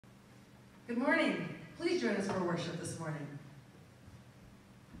Good morning. Please join us for worship this morning.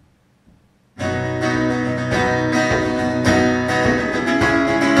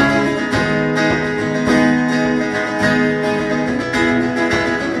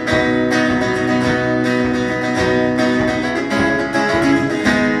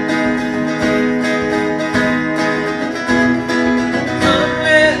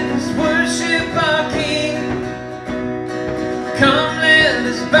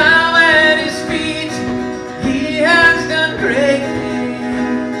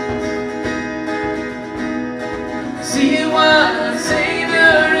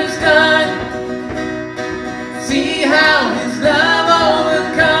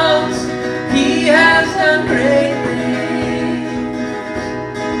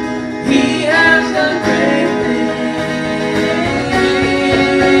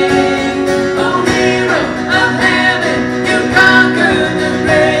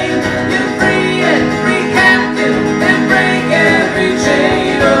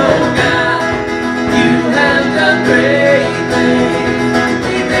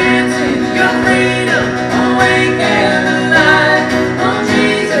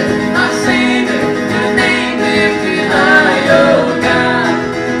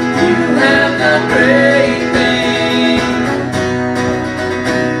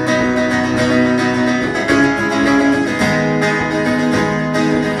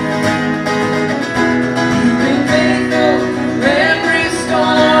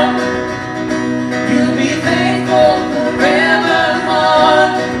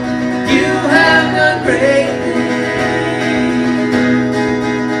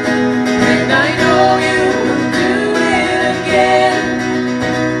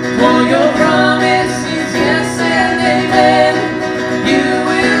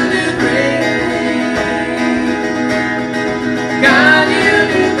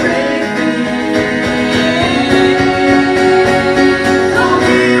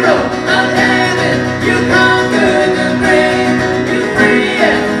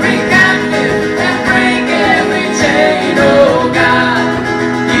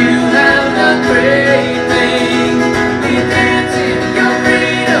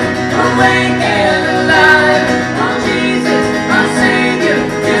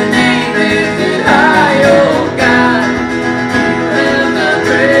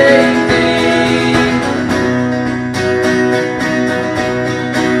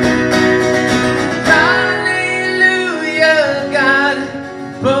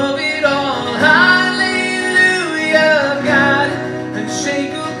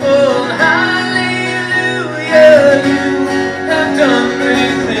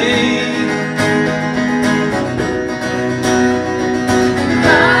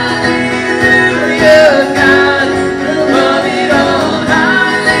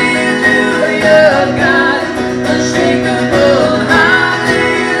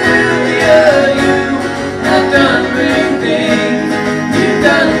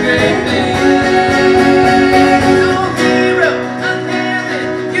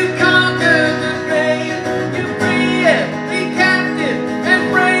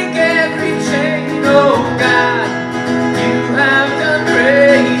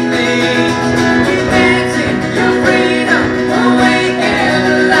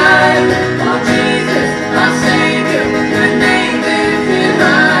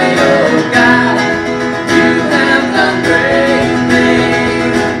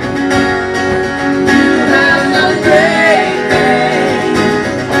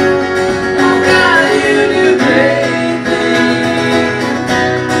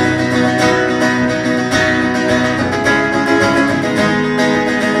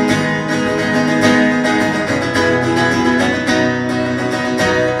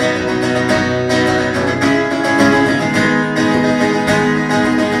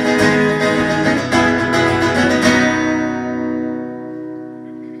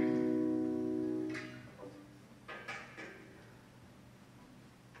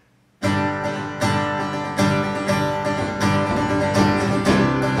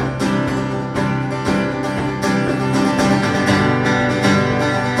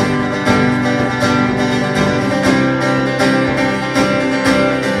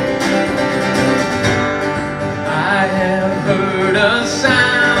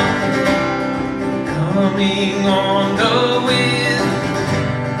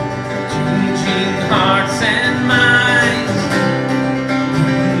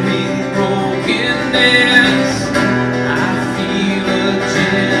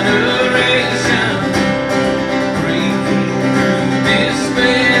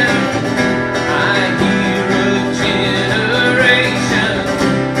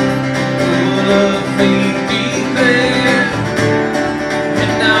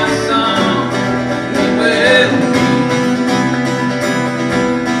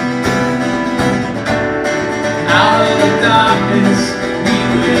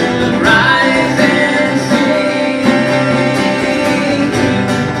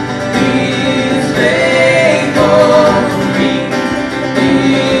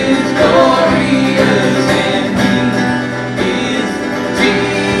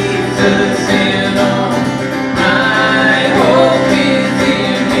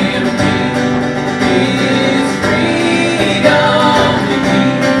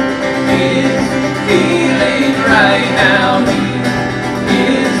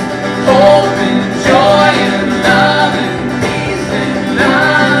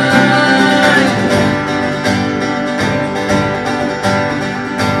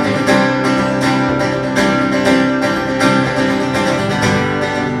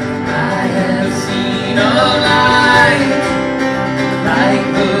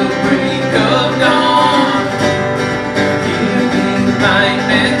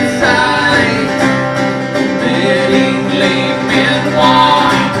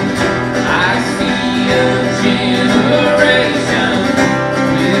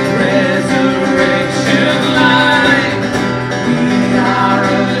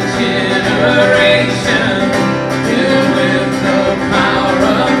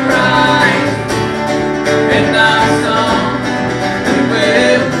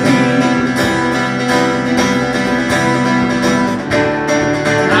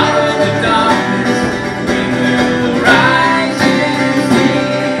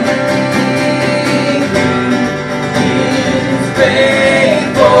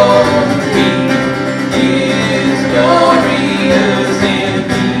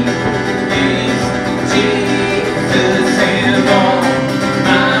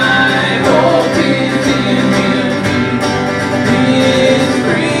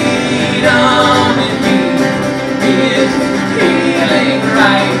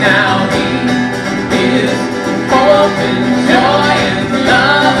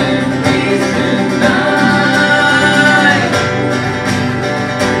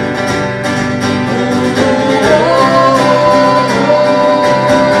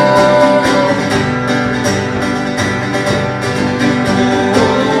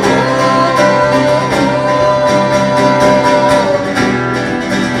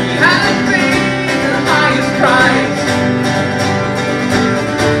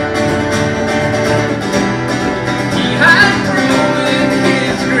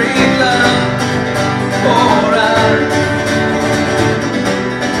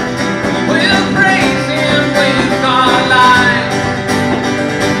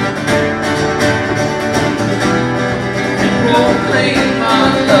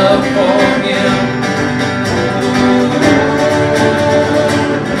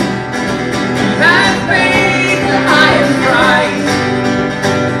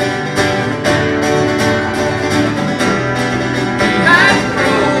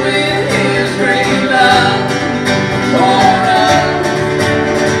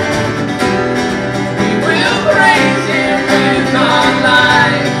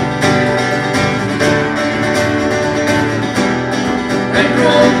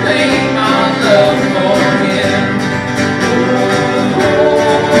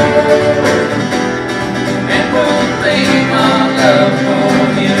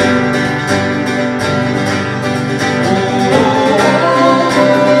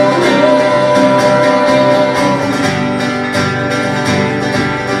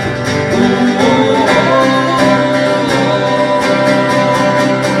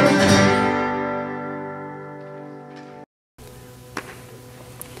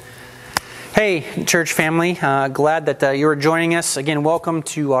 Hey, church family. Glad that you are joining us. Again, welcome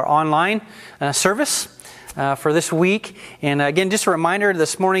to our online service for this week. And again, just a reminder,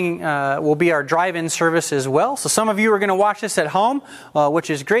 this morning will be our drive-in service as well. So some of you are going to watch this at home, which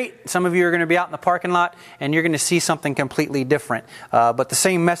is great. Some of you are going to be out in the parking lot, and you're going to see something completely different. But the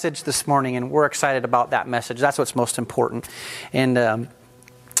same message this morning, and we're excited about that message. That's what's most important. And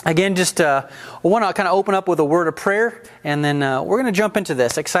again, just I want to kind of open up with a word of prayer, and then we're going to jump into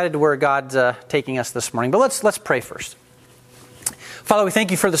this. Excited to where God's taking us this morning. But let's pray first. Father, we thank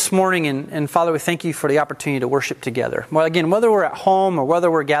you for this morning, and Father, we thank you for the opportunity to worship together. Well, again, whether we're at home or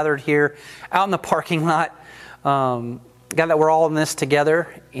whether we're gathered here out in the parking lot, God, that we're all in this together,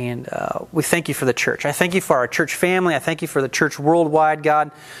 and we thank you for the church. I thank you for our church family. I thank you for the church worldwide,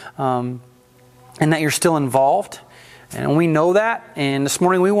 God, and that you're still involved. And we know that, and this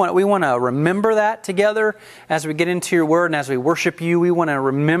morning we want to remember that together as we get into your word and as we worship you. We want to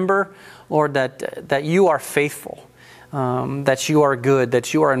remember, Lord, that you are faithful, that you are good,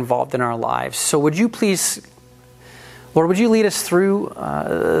 that you are involved in our lives. So would you please, Lord, would you lead us through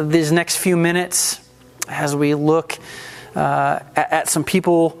these next few minutes as we look at some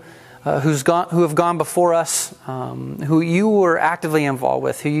people who have gone before us, who you were actively involved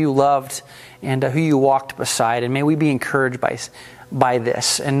with, who you loved, and who you walked beside. And may we be encouraged by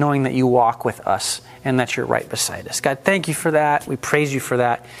this and knowing that you walk with us and that you're right beside us. God, thank you for that. We praise you for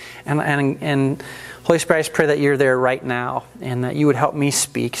that. And Holy Spirit, I just pray that you're there right now and that you would help me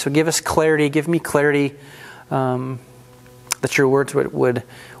speak. So give us clarity, give me clarity, that your words would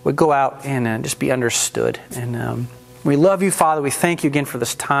go out and just be understood. And we love you, Father. We thank you again for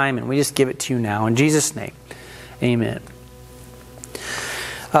this time, and we just give it to you now. In Jesus' name, amen.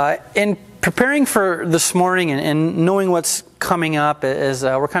 In preparing for this morning and knowing what's coming up as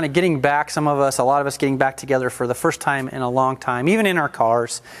we're kind of getting back, a lot of us getting back together for the first time in a long time, even in our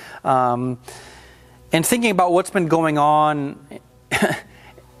cars, and thinking about what's been going on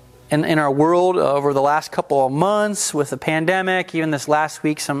in our world over the last couple of months with the pandemic, even this last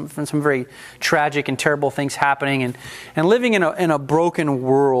week, some very tragic and terrible things happening, and living in a broken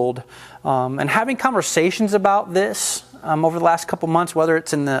world, and having conversations about this over the last couple months, whether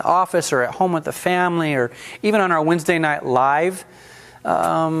it's in the office or at home with the family, or even on our Wednesday night live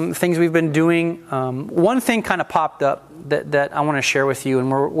things we've been doing. One thing kind of popped up that I want to share with you,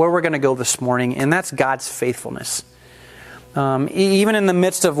 and where we're going to go this morning, and that's God's faithfulness. Even in the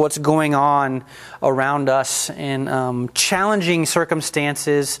midst of what's going on around us in challenging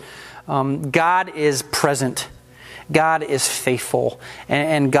circumstances, God is present. God is faithful,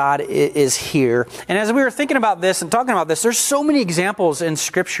 and God is here. And as we were thinking about this and talking about this, there's so many examples in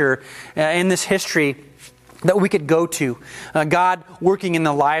Scripture, in this history, that we could go to. God working in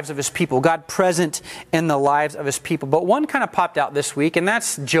the lives of His people, God present in the lives of His people. But one kind of popped out this week, and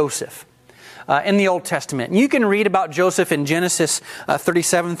that's Joseph. In the Old Testament. And you can read about Joseph in Genesis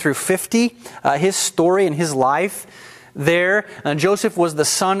 37 through 50, his story and his life there. Joseph was the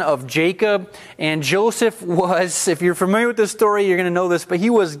son of Jacob, and Joseph was, if you're familiar with this story, you're going to know this, but he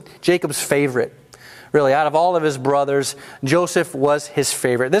was Jacob's favorite. Really, out of all of his brothers, Joseph was his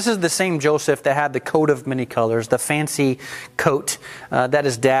favorite. This is the same Joseph that had the coat of many colors, the fancy coat that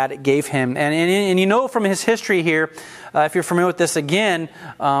his dad gave him. And you know from his history here, if you're familiar with this again,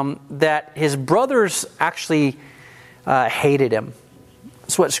 that his brothers actually hated him.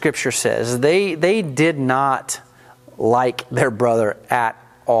 That's what Scripture says. They did not like their brother at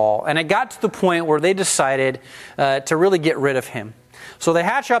all. And it got to the point where they decided to really get rid of him. So they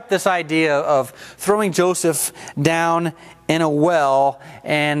hatch up this idea of throwing Joseph down in a well,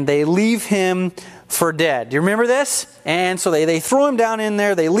 and they leave him for dead. Do you remember this? And so they throw him down in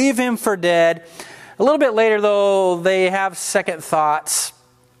there, they leave him for dead. A little bit later, though, they have second thoughts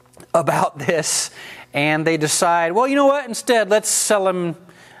about this, and they decide, well, you know what? Instead, let's sell him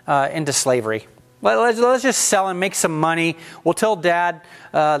into slavery. Let's just sell him, make some money. We'll tell Dad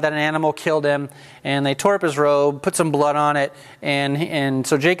that an animal killed him, and they tore up his robe, put some blood on it, and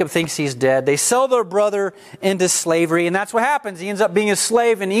so Jacob thinks he's dead. They sell their brother into slavery, and that's what happens. He ends up being a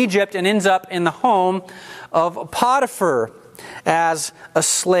slave in Egypt and ends up in the home of Potiphar as a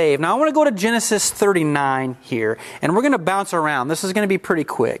slave. Now I want to go to Genesis 39 here, and we're going to bounce around. This is going to be pretty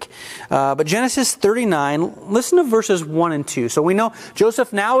quick. But Genesis 39, listen to verses 1 and 2. So we know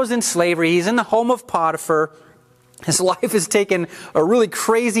Joseph now is in slavery. He's in the home of Potiphar. His life has taken a really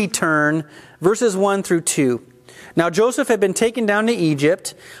crazy turn. Verses 1 through 2. Now Joseph had been taken down to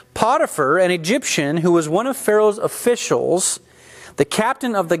Egypt. Potiphar, an Egyptian who was one of Pharaoh's officials, the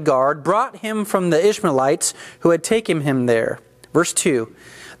captain of the guard, brought him from the Ishmaelites who had taken him there. Verse 2.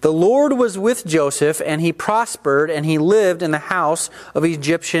 The Lord was with Joseph, and he prospered, and he lived in the house of his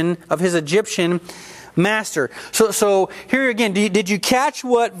Egyptian master. So here again, did you catch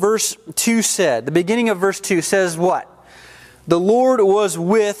what verse 2 said? The beginning of verse 2 says what? The Lord was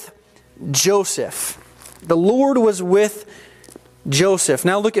with Joseph. The Lord was with Joseph.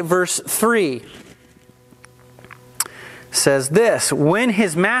 Now look at verse 3. It says this: when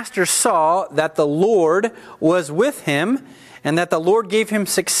his master saw that the Lord was with him, and that the Lord gave him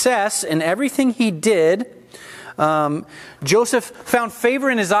success in everything he did, Joseph found favor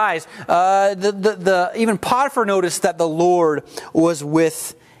in his eyes. Even Potiphar noticed that the Lord was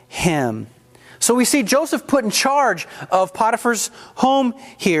with him. So we see Joseph put in charge of Potiphar's home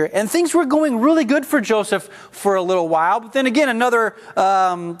here. And things were going really good for Joseph for a little while. But then again, another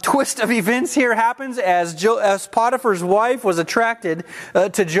twist of events here happens as Potiphar's wife was attracted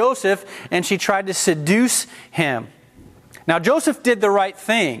to Joseph, and she tried to seduce him. Now Joseph did the right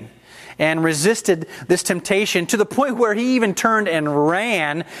thing and resisted this temptation to the point where he even turned and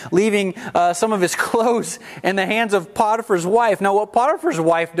ran, leaving some of his clothes in the hands of Potiphar's wife. Now what Potiphar's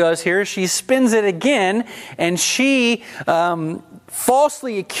wife does here, she spins it again, and she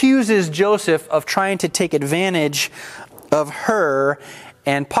falsely accuses Joseph of trying to take advantage of her.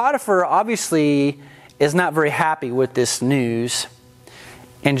 And Potiphar obviously is not very happy with this news.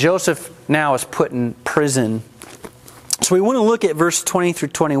 And Joseph now is put in prison. So we want to look at verse 20 through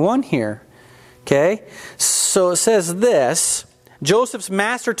 21 here. Okay? So it says this: Joseph's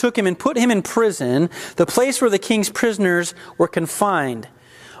master took him and put him in prison, the place where the king's prisoners were confined.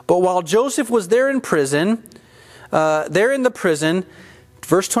 But while Joseph was there in the prison,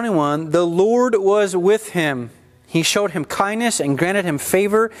 verse 21, the Lord was with him. He showed him kindness and granted him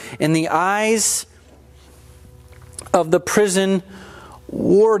favor in the eyes of the prison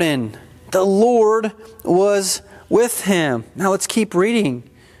warden. The Lord was with him. Now let's keep reading.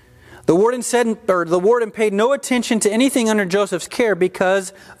 The warden paid no attention to anything under Joseph's care,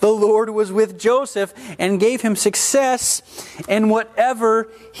 because the Lord was with Joseph and gave him success in whatever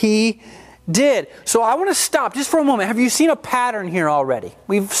he did. So I want to stop just for a moment. Have you seen a pattern here already?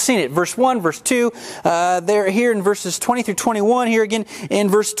 We've seen it. Verse 1, verse 2, there here in verses 20 through 21, here again in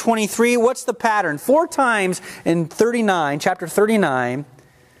verse 23. What's the pattern? 4 times in chapter 39,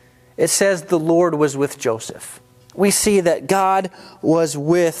 it says the Lord was with Joseph. We see that God was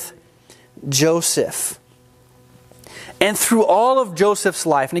with Joseph. And through all of Joseph's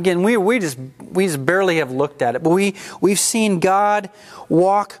life, and again, we just barely have looked at it, but we've seen God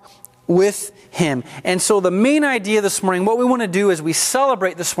walk with him. And so the main idea this morning, what we want to do as we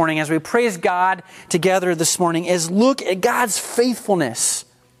celebrate this morning, as we praise God together this morning, is look at God's faithfulness.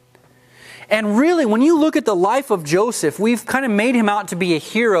 And really, when you look at the life of Joseph, we've kind of made him out to be a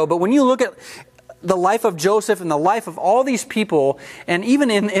hero, but when you look at the life of Joseph and the life of all these people, and even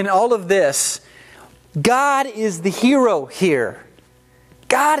in all of this, God is the hero here.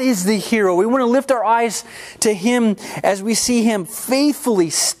 God is the hero. We want to lift our eyes to him as we see him faithfully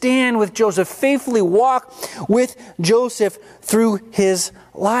stand with Joseph, faithfully walk with Joseph through his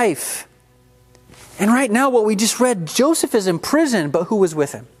life. And right now, what we just read, Joseph is in prison, but who was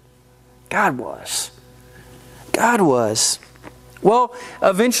with him? God was. God was. Well,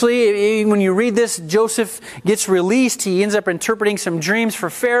 eventually, when you read this, Joseph gets released. He ends up interpreting some dreams for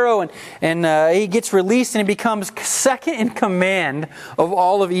Pharaoh, and he gets released, and he becomes second in command of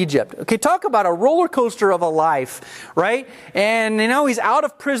all of Egypt. Okay, talk about a roller coaster of a life, right? And he's out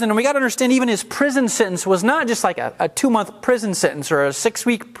of prison, and we got to understand even his prison sentence was not just like a 2-month prison sentence or a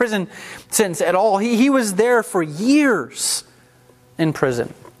 6-week prison sentence at all. He was there for years in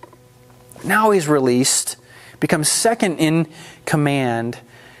prison. Now he's released, becomes second in command,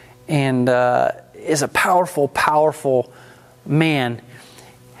 and is a powerful, powerful man.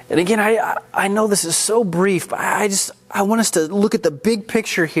 And again, I know this is so brief, but I want us to look at the big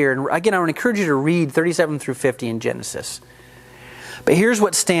picture here. And again, I would encourage you to read 37 through 50 in Genesis. But here's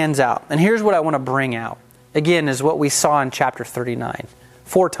what stands out, and here's what I want to bring out. Again, is what we saw in chapter 39.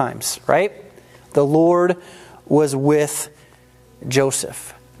 4 times, right? The Lord was with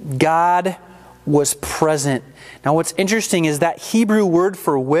Joseph. God was present. Now what's interesting is that Hebrew word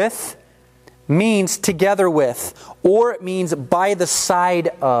for with means together with, or it means by the side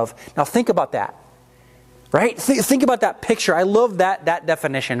of. Now think about that. Right? Think about that picture. I love that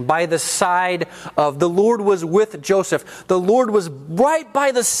definition. By the side of. The Lord was with Joseph. The Lord was right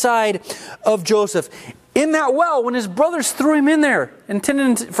by the side of Joseph. in that well, when his brothers threw him in there,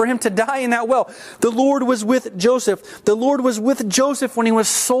 intending for him to die in that well, the Lord was with Joseph. The Lord was with Joseph when he was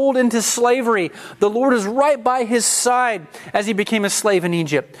sold into slavery. The Lord was right by his side as he became a slave in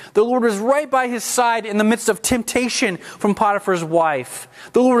Egypt. The Lord was right by his side in the midst of temptation from Potiphar's wife.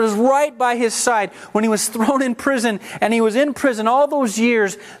 The Lord was right by his side when he was thrown in prison, and he was in prison all those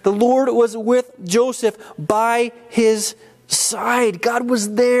years. The Lord was with Joseph by his side. God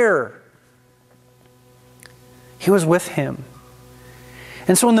was there. He was with him.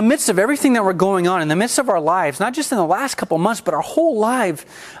 And so in the midst of everything that we're going on, in the midst of our lives, not just in the last couple months, but our whole life,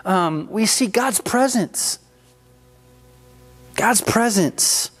 we see God's presence. God's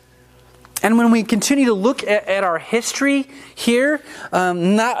presence. And when we continue to look at our history here,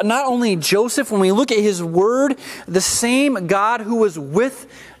 not only Joseph, when we look at his word, the same God who was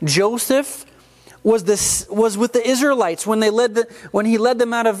with Joseph was with the Israelites when he led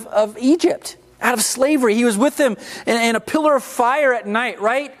them out of Egypt. Out of slavery. He was with them in a pillar of fire at night,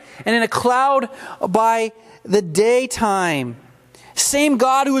 right? And in a cloud by the daytime. Same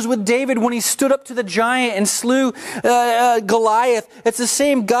God who was with David when he stood up to the giant and slew Goliath. It's the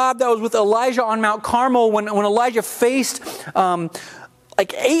same God that was with Elijah on Mount Carmel when Elijah faced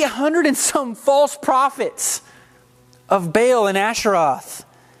like 800 and some false prophets of Baal and Asheroth.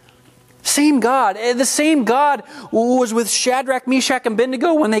 Same God. The same God was with Shadrach, Meshach, and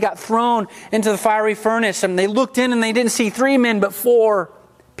Abednego when they got thrown into the fiery furnace. And they looked in and they didn't see 3 men, but 4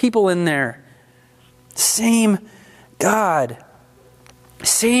 people in there. Same God.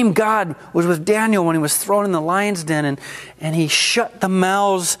 Same God was with Daniel when he was thrown in the lion's den and he shut the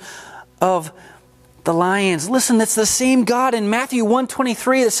mouths of the lions. Listen, that's the same God in Matthew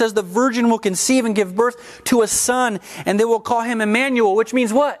 1:23 that says the virgin will conceive and give birth to a son, and they will call him Emmanuel, which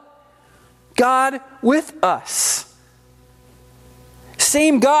means what? God with us.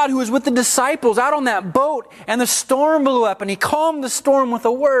 Same God who was with the disciples out on that boat and the storm blew up and he calmed the storm with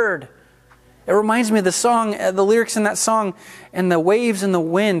a word. It reminds me of the song, the lyrics in that song, and the waves and the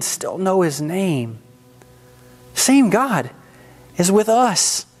wind still know his name. Same God is with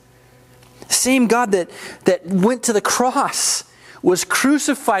us. Same God that went to the cross, was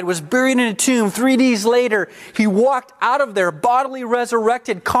crucified, was buried in a tomb. 3 days later, he walked out of there, bodily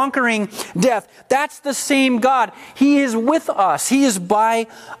resurrected, conquering death. That's the same God. He is with us. He is by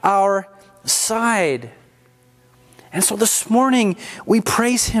our side. And so this morning, we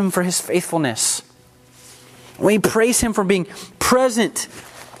praise him for his faithfulness. We praise him for being present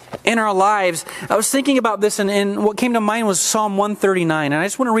in our lives. I was thinking about this, and what came to mind was Psalm 139. And I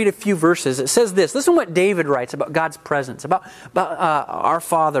just want to read a few verses. It says this. Listen to what David writes about God's presence, about our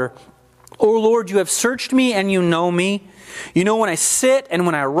Father. O Lord, you have searched me and you know me. You know when I sit and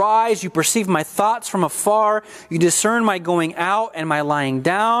when I rise. You perceive my thoughts from afar. You discern my going out and my lying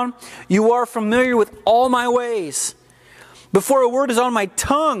down. You are familiar with all my ways. Before a word is on my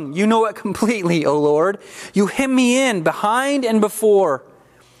tongue, you know it completely, O Lord. You hem me in behind and before.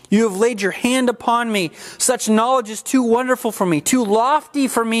 You have laid your hand upon me. Such knowledge is too wonderful for me, too lofty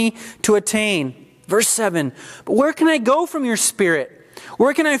for me to attain. Verse 7, but where can I go from your spirit?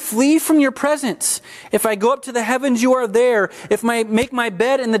 Where can I flee from your presence? If I go up to the heavens, you are there. If I make my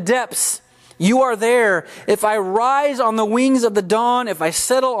bed in the depths, you are there. If I rise on the wings of the dawn, if I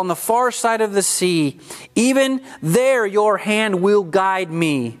settle on the far side of the sea, even there your hand will guide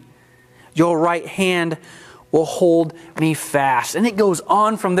me. Your right hand will hold me fast. And it goes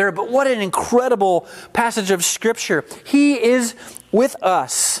on from there, but what an incredible passage of Scripture. He is with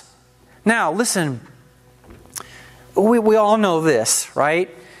us. Now, listen, we all know this, right?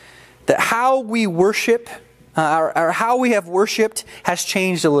 That how we worship, or how we have worshiped has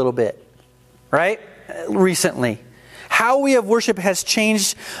changed a little bit, right? Recently. How we have worshiped has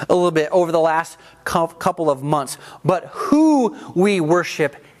changed a little bit over the last couple of months. But who we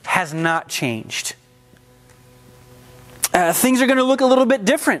worship has not changed. Things are going to look a little bit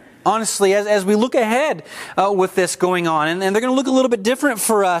different, honestly, as we look ahead with this going on. And they're going to look a little bit different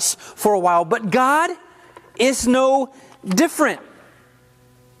for us for a while. But God is no different.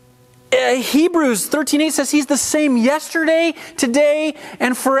 Hebrews 13:8 says He's the same yesterday, today,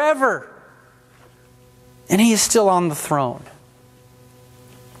 and forever. And He is still on the throne.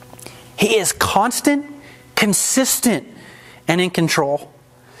 He is constant, consistent, and in control.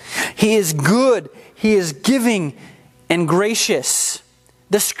 He is good. He is giving and gracious.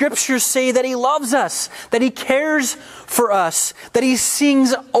 The Scriptures say that He loves us, that He cares for us, that He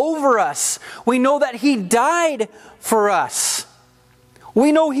sings over us. We know that He died for us.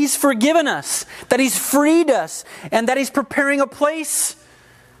 We know He's forgiven us, that He's freed us, and that He's preparing a place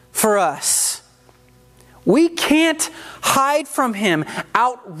for us. We can't hide from Him,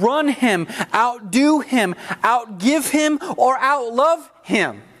 outrun Him, outdo Him, outgive Him, or outlove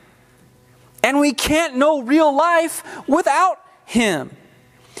Him. And we can't know real life without Him.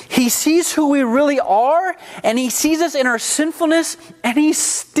 He sees who we really are, and He sees us in our sinfulness, and He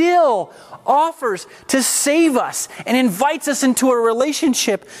still offers to save us and invites us into a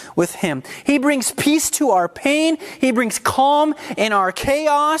relationship with Him. He brings peace to our pain. He brings calm in our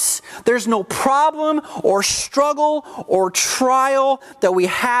chaos. There's no problem or struggle or trial that we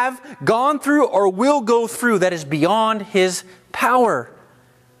have gone through or will go through that is beyond His power.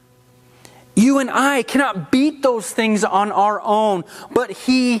 You and I cannot beat those things on our own, but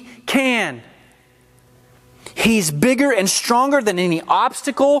He can. He's bigger and stronger than any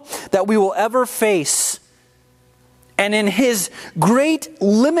obstacle that we will ever face. And in His great,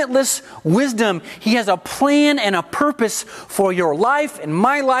 limitless wisdom, He has a plan and a purpose for your life and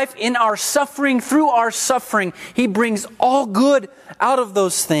my life, in our suffering, through our suffering. He brings all good out of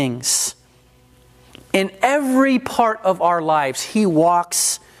those things. In every part of our lives, He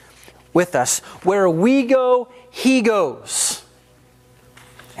walks with us. Where we go, He goes.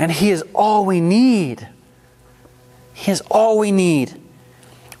 And He is all we need. He is all we need.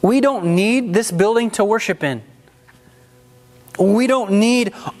 We don't need this building to worship in. We don't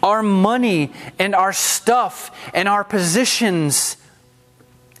need our money and our stuff and our positions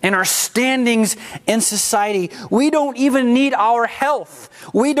and our standings in society. We don't even need our health.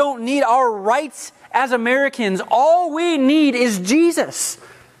 We don't need our rights as Americans. All we need is Jesus.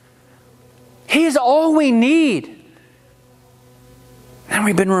 He is all we need. And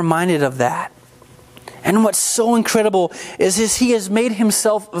we've been reminded of that. And what's so incredible is He has made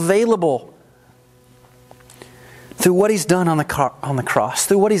Himself available through what He's done on the cross,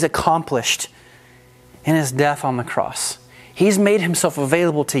 through what He's accomplished in His death on the cross. He's made Himself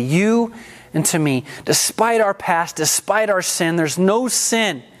available to you and to me. Despite our past, despite our sin, there's no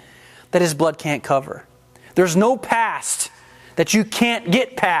sin that His blood can't cover. There's no past that you can't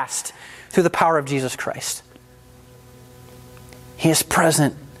get past through the power of Jesus Christ. He is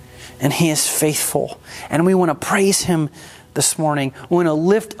present and He is faithful. And we want to praise Him this morning. We want to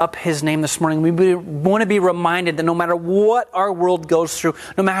lift up His name this morning. We want to be reminded that no matter what our world goes through,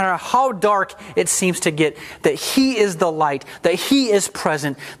 no matter how dark it seems to get, that He is the light, that He is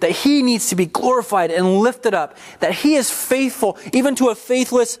present, that He needs to be glorified and lifted up, that He is faithful even to a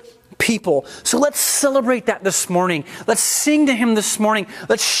faithless people. So let's celebrate that this morning. Let's sing to Him this morning.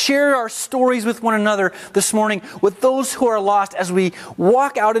 Let's share our stories with one another this morning, with those who are lost, as we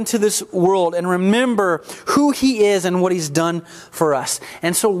walk out into this world and remember who He is and what He's done for us.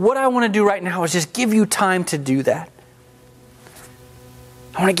 And so what I want to do right now is just give you time to do that.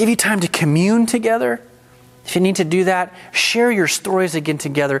 I want to give you time to commune together. If you need to do that, share your stories again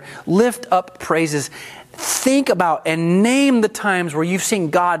together. Lift up praises. Think about and name the times where you've seen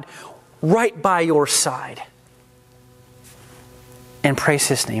God right by your side. And praise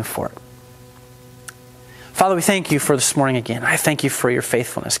His name for it. Father, we thank You for this morning again. I thank You for Your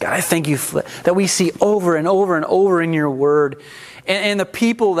faithfulness, God. I thank You that we see over and over and over in Your Word. And the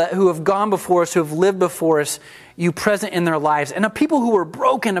people who have gone before us, who have lived before us, You present in their lives. And the people who were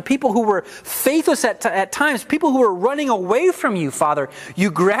broken, the people who were faithless at times, people who were running away from You, Father, You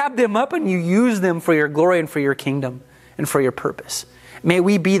grabbed them up and You used them for Your glory and for Your kingdom and for Your purpose. May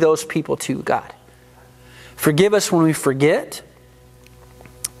we be those people too, God. Forgive us when we forget.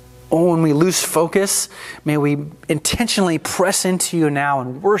 Or when we lose focus. May we intentionally press into You now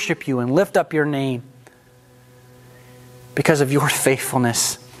and worship You and lift up Your name. Because of Your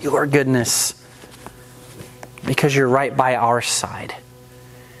faithfulness, Your goodness. Because You're right by our side.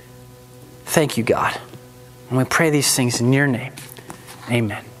 Thank You, God. And we pray these things in Your name.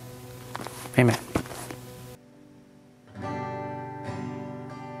 Amen. Amen.